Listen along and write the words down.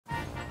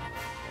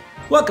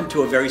Welcome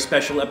to a very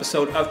special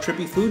episode of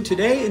Trippy Food.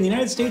 Today in the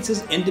United States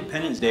is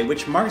Independence Day,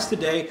 which marks the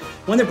day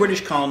when the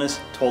British colonists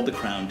told the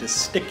Crown to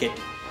stick it.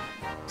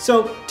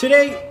 So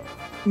today,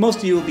 most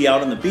of you will be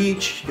out on the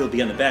beach, you'll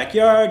be in the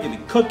backyard, you'll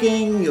be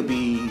cooking, you'll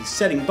be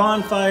setting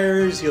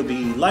bonfires, you'll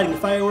be lighting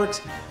fireworks,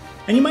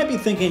 and you might be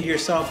thinking to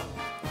yourself,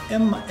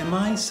 Am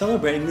I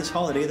celebrating this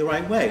holiday the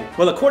right way?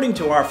 Well, according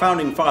to our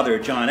founding father,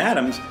 John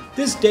Adams,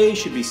 this day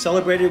should be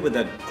celebrated with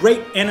a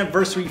great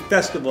anniversary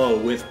festival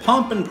with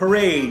pomp and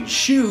parade,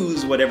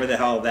 shoes, whatever the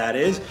hell that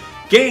is,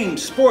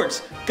 games,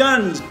 sports,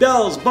 guns,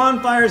 bells,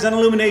 bonfires, and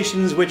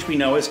illuminations, which we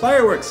know as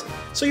fireworks.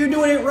 So you're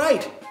doing it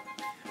right.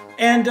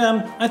 And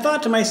I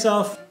thought to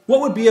myself, what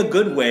would be a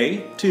good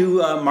way to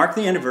mark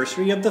the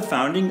anniversary of the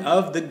founding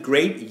of the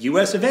great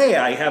US of A?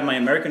 I have my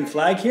American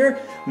flag here,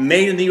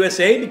 made in the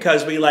USA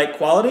because we like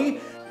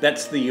quality.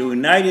 That's the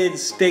United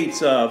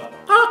States of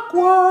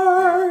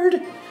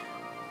Awkward.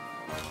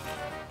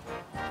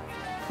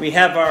 We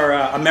have our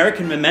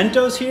American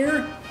mementos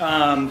here.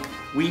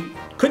 We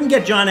couldn't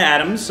get John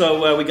Adams,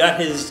 so we got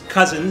his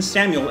cousin,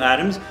 Samuel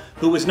Adams,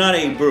 who was not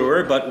a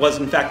brewer, but was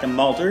in fact a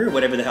malter,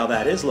 whatever the hell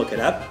that is, look it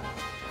up.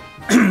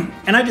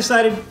 And I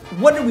decided,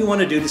 what do we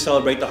want to do to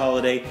celebrate the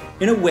holiday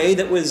in a way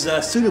that was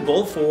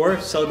suitable for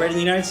celebrating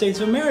the United States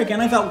of America?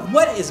 And I thought,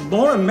 what is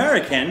more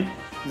American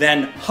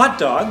than hot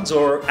dogs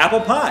or apple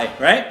pie,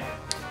 right?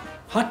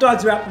 Hot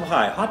dogs or apple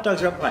pie, hot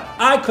dogs or apple pie.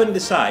 I couldn't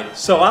decide,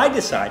 so I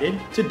decided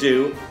to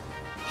do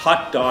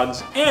hot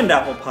dogs and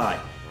apple pie.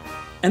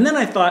 And then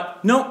I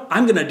thought, no,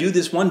 I'm going to do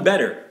this one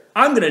better.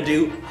 I'm going to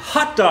do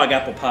hot dog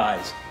apple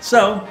pies.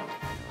 So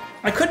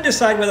I couldn't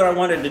decide whether I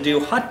wanted to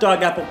do hot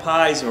dog apple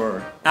pies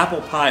or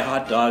apple pie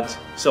hot dogs,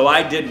 so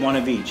I did one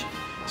of each.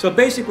 So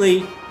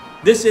basically,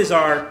 this is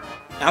our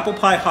apple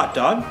pie hot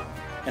dog,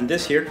 and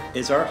this here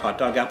is our hot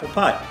dog apple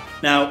pie.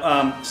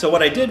 Now, so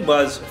what I did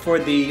was, for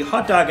the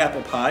hot dog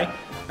apple pie,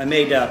 I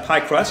made a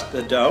pie crust,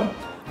 the dough.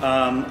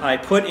 I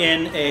put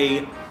in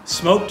a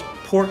smoked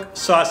pork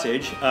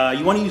sausage.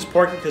 You want to use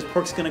pork because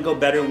pork's going to go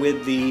better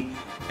with the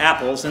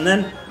apples. And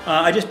then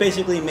I just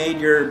basically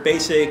made your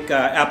basic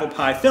apple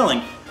pie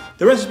filling.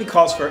 The recipe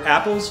calls for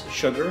apples,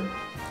 sugar,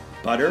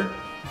 butter,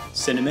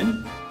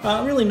 cinnamon,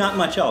 really not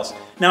much else.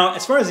 Now,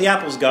 as far as the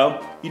apples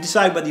go, you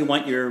decide whether you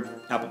want your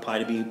apple pie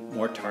to be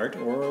more tart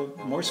or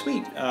more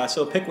sweet.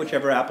 So pick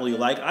whichever apple you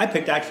like. I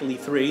picked actually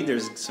 3.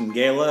 There's some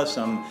Gala,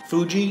 some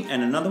Fuji,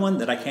 and another one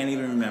that I can't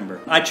even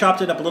remember. I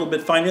chopped it up a little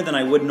bit finer than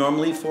I would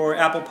normally for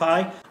apple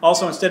pie.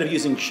 Also, instead of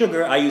using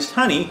sugar, I used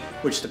honey,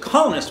 which the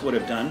colonists would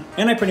have done,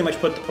 and I pretty much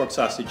put the pork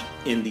sausage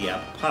in the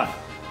apple pie.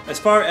 As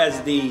far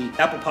as the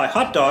apple pie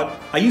hot dog,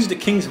 I used a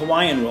King's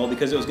Hawaiian roll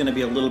because it was going to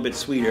be a little bit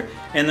sweeter.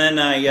 And then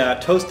I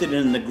toasted it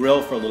in the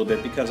grill for a little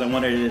bit because I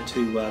wanted it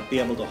to be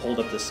able to hold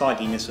up the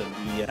sogginess of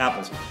the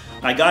apples.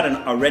 I got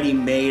a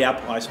ready-made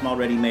apple pie, small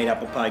ready-made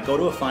apple pie. Go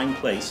to a fine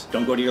place.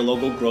 Don't go to your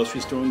local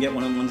grocery store and get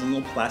one of the ones in a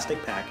little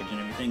plastic package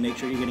and everything. Make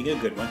sure you're going to get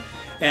a good one.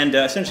 And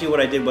essentially what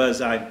I did was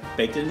I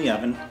baked it in the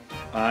oven.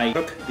 I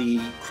took the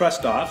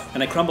crust off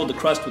and I crumbled the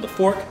crust with a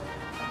fork.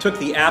 Took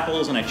the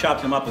apples and I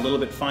chopped them up a little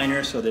bit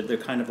finer so that they're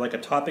kind of like a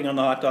topping on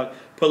the hot dog.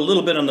 Put a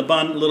little bit on the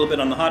bun, a little bit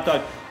on the hot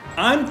dog.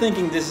 I'm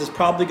thinking this is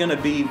probably going to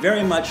be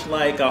very much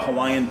like a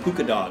Hawaiian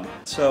puka dog.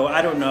 So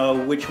I don't know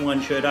which one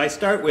should I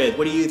start with.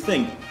 What do you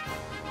think?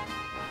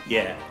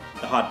 Yeah,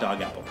 the hot dog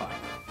apple pie.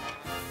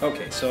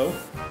 Okay, so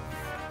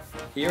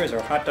here is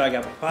our hot dog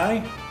apple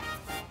pie.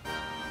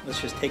 Let's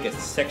just take a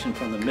section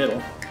from the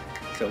middle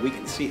so we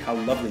can see how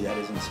lovely that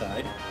is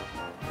inside.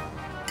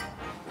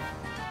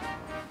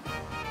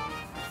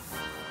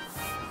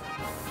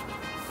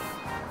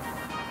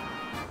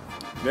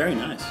 Very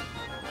nice.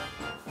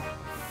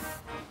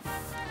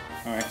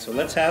 All right, so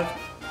let's have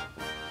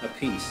a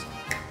piece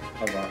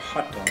of our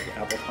hot dog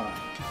apple pie.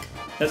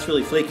 That's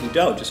really flaky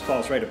dough, just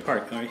falls right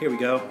apart. All right, here we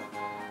go.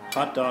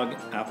 Hot dog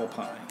apple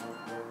pie.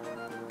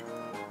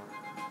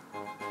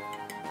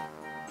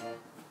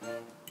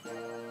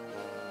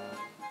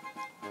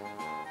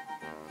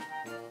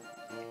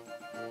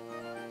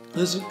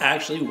 This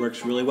actually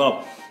works really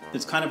well.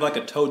 It's kind of like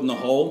a toad in the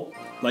hole,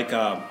 like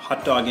a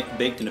hot dog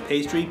baked in a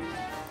pastry.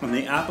 And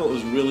the apple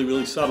is really,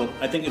 really subtle.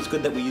 I think it's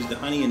good that we use the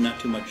honey and not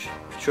too much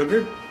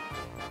sugar.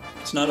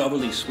 It's not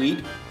overly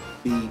sweet.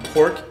 The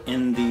pork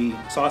in the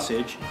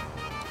sausage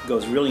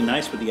goes really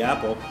nice with the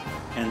apple,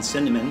 and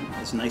cinnamon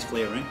is nice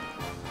flavoring.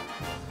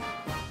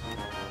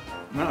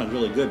 That was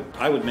really good.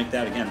 I would make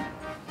that again.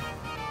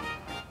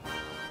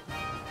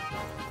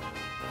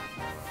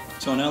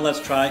 So now let's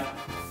try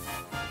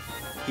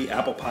the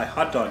apple pie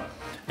hot dog.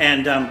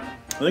 And the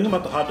thing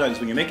about the hot dog is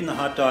when you're making the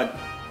hot dog,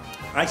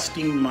 I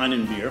steamed mine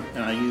in beer,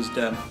 and I used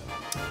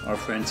our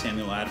friend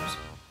Samuel Adams.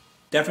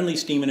 Definitely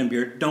steam it in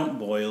beer, don't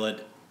boil it.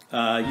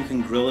 You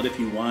can grill it if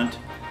you want,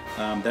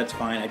 that's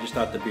fine. I just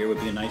thought the beer would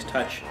be a nice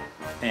touch.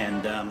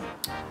 And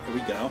here we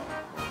go,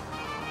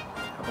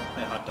 apple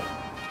pie hot dog.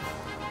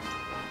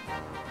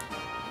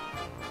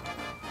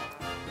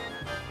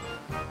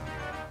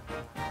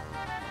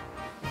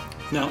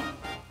 Now,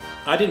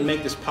 I didn't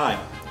make this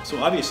pie,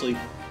 so obviously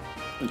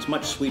It's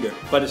much sweeter,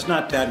 but it's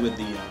not bad with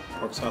the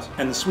pork sauce.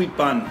 And the sweet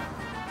bun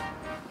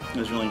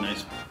is really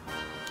nice.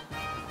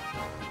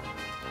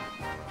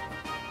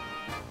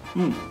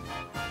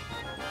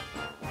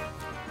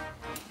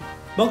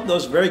 Both of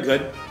those are very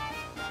good.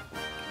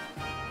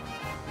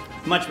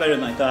 Much better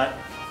than I thought.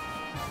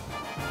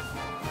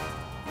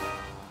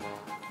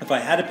 If I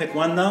had to pick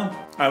one though,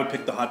 I would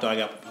pick the hot dog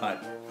apple pie.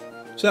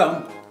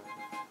 So,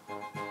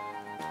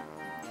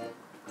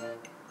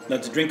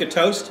 let's drink a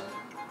toast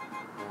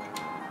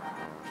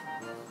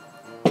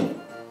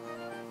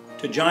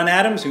to John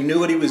Adams, who knew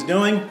what he was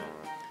doing.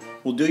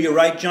 We'll do you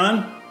right,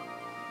 John.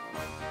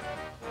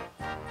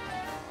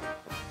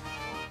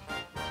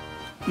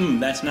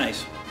 That's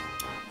nice.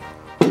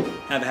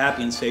 Have a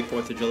happy and safe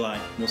 4th of July.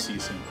 We'll see you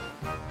soon.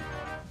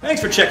 Thanks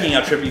for checking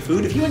out Trippy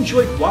Food. If you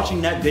enjoyed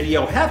watching that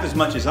video half as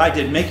much as I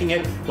did making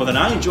it, well then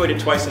I enjoyed it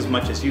twice as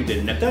much as you did.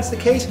 And if that's the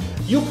case,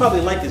 you'll probably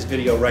like this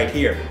video right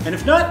here. And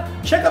if not,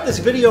 check out this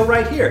video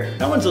right here.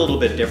 That one's a little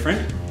bit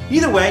different.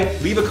 Either way,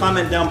 leave a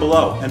comment down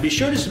below. And be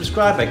sure to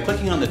subscribe by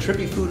clicking on the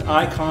Trippy Food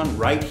icon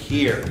right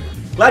here.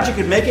 Glad you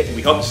could make it, and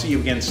we hope to see you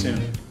again soon.